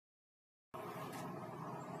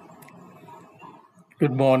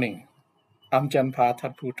Good morning. I'm Janpha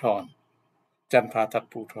Thadphoothon. Janpha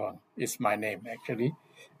Thadphoothon is my name actually,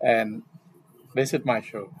 and this is my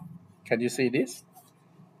show. Can you see this?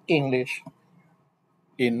 English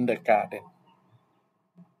in the garden.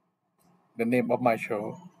 The name of my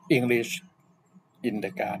show, English in the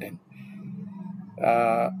garden.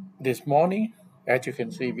 This morning, as you can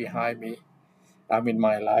see behind me, I'm in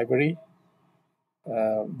my library.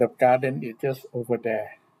 The garden is just over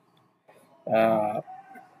there. Uh,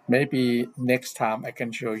 Maybe next time I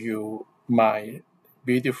can show you my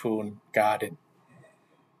beautiful garden.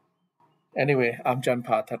 Anyway, I'm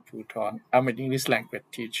Janpha Thadphoothon. I'm an English language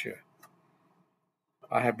teacher.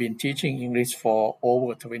 I have been teaching English for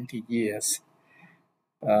over 20 years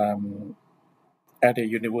at a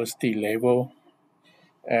university level,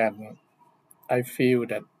 and I feel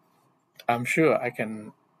that I'm sure I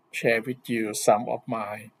can share with you some of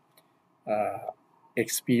my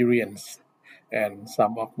experience and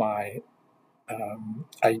some of my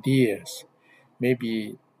ideas.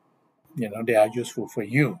 Maybe they are useful for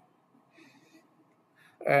you.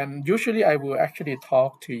 And usually, I will actually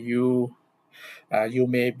talk to you. You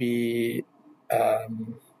may be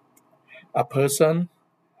a person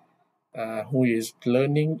who is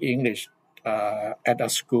learning English at a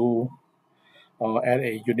school or at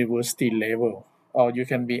a university level, or you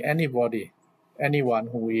can be anybody, anyone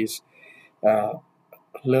who is uh,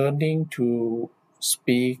 learning to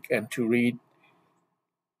speak and to read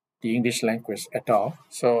the English language at all.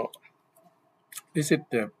 So this is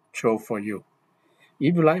the show for you.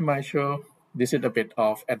 If you like my show, this is a bit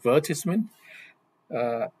of advertisement.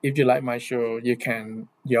 If you like my show,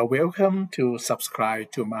 you're welcome to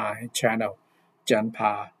subscribe to my channel,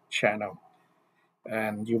 Janpha channel,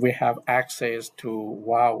 and you will have access to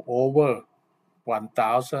over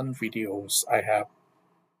 1,000 videos I have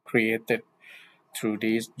created through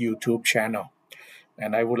this YouTube channel.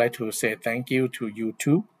 And I would like to say thank you to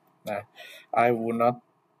YouTube. I would not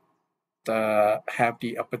have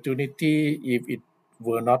the opportunity if it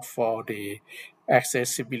were not for the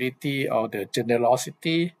accessibility or the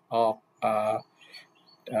generosity of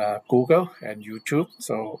Google and YouTube.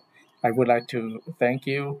 So I would like to thank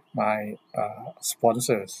you, my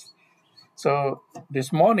sponsors. So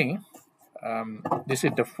this morning, this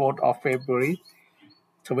is the 4th of February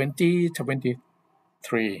 2023.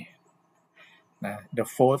 The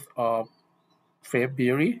 4th of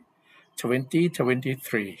February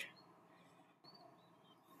 2023.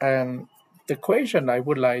 And the question I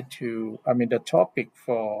would like to, the topic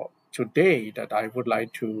for today that I would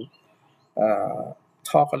like to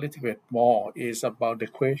talk a little bit more is about the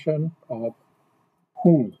question of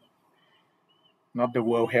who, not the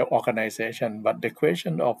World Health Organization, but the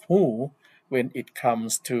question of who when it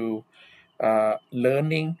comes to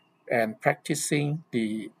learning and practicing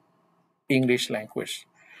the English language.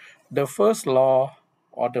 The first law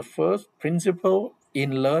or the first principle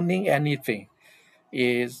in learning anything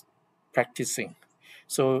is practicing.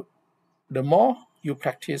 So the more you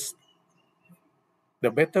practice, the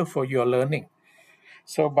better for your learning.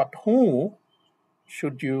 So, but who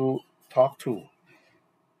should you talk to?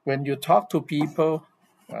 When you talk to people,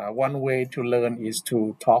 one way to learn is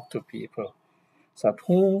to talk to people. So,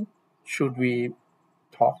 who should we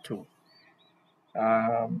talk to?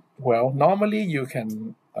 Well, normally you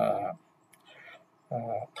can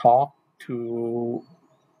talk to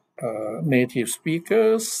native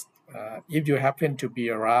speakers if you happen to be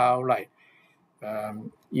around. Like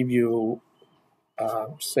if you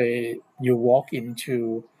say you walk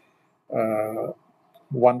into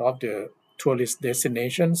one of the tourist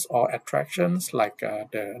destinations or attractions, like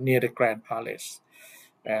near the Grand Palace,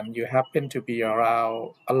 and you happen to be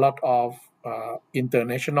around a lot of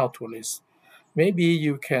international tourists, maybe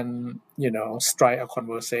you can strike a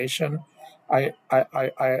conversation.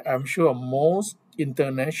 I'm sure most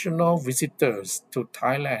international visitors to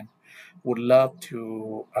Thailand would love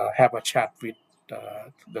to have a chat with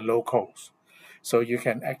the locals. So you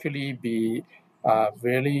can actually be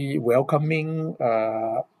very welcoming,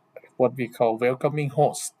 what we call welcoming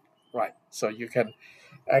host, right? So you can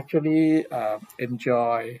actually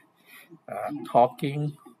enjoy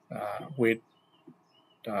talking with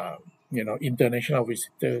international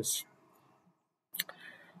visitors.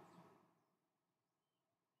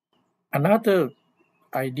 Another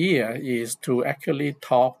idea is to actually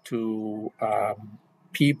talk to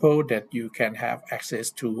people that you can have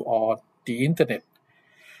access to on the internet.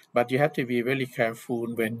 But you have to be really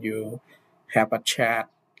careful when you have a chat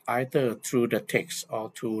either through the text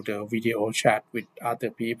or through the video chat with other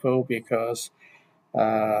people, because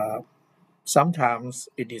uh, sometimes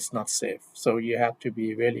it is not safe. So you have to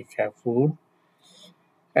be really careful.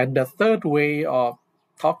 And the third way of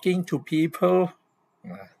talking to people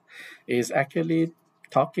is actually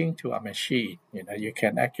talking to a machine. You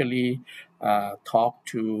can actually talk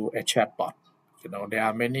to a chatbot. There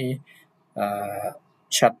are many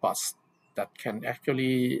chatbots that can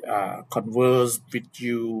actually converse with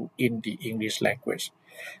you in the English language.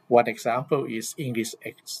 One example is English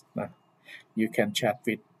X. You can chat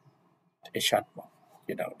with a chatbot.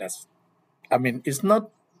 That's, I mean, it's not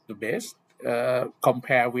the best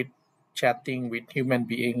compared with chatting with human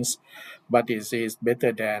beings, but it is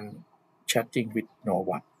better than chatting with no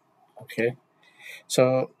one. Okay,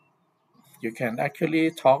 so you can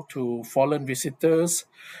actually talk to foreign visitors.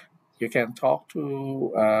 You can talk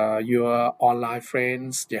to your online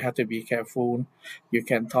friends. You have to be careful. You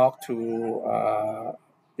can talk to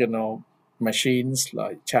you know machines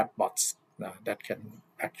like chatbots that can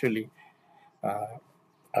actually uh,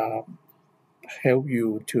 uh, help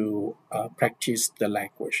you to practice the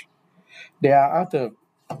language. There are other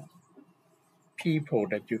people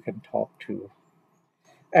that you can talk to.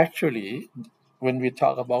 Actually, when we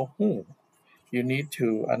talk about who, you need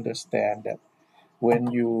to understand that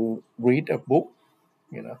when you read a book,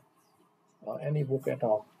 you know, or any book at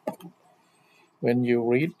all, when you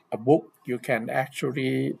read a book, you can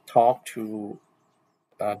actually talk to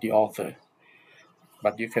the author,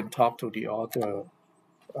 but you can talk to the author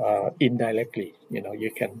indirectly.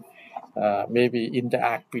 You can maybe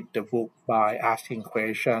interact with the book by asking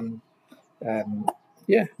questions. And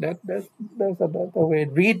yeah, that's another way.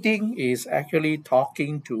 Reading is actually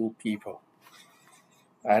talking to people.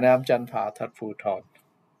 And I'm Janpha Thadphoothon.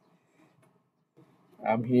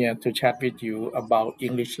 I'm here to chat with you about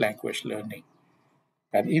English language learning.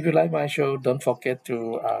 And if you like my show, don't forget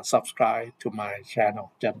to subscribe to my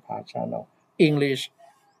channel, Janpha channel, English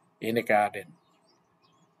in the Garden.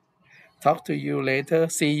 Talk to you later.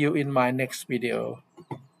 See you in my next video.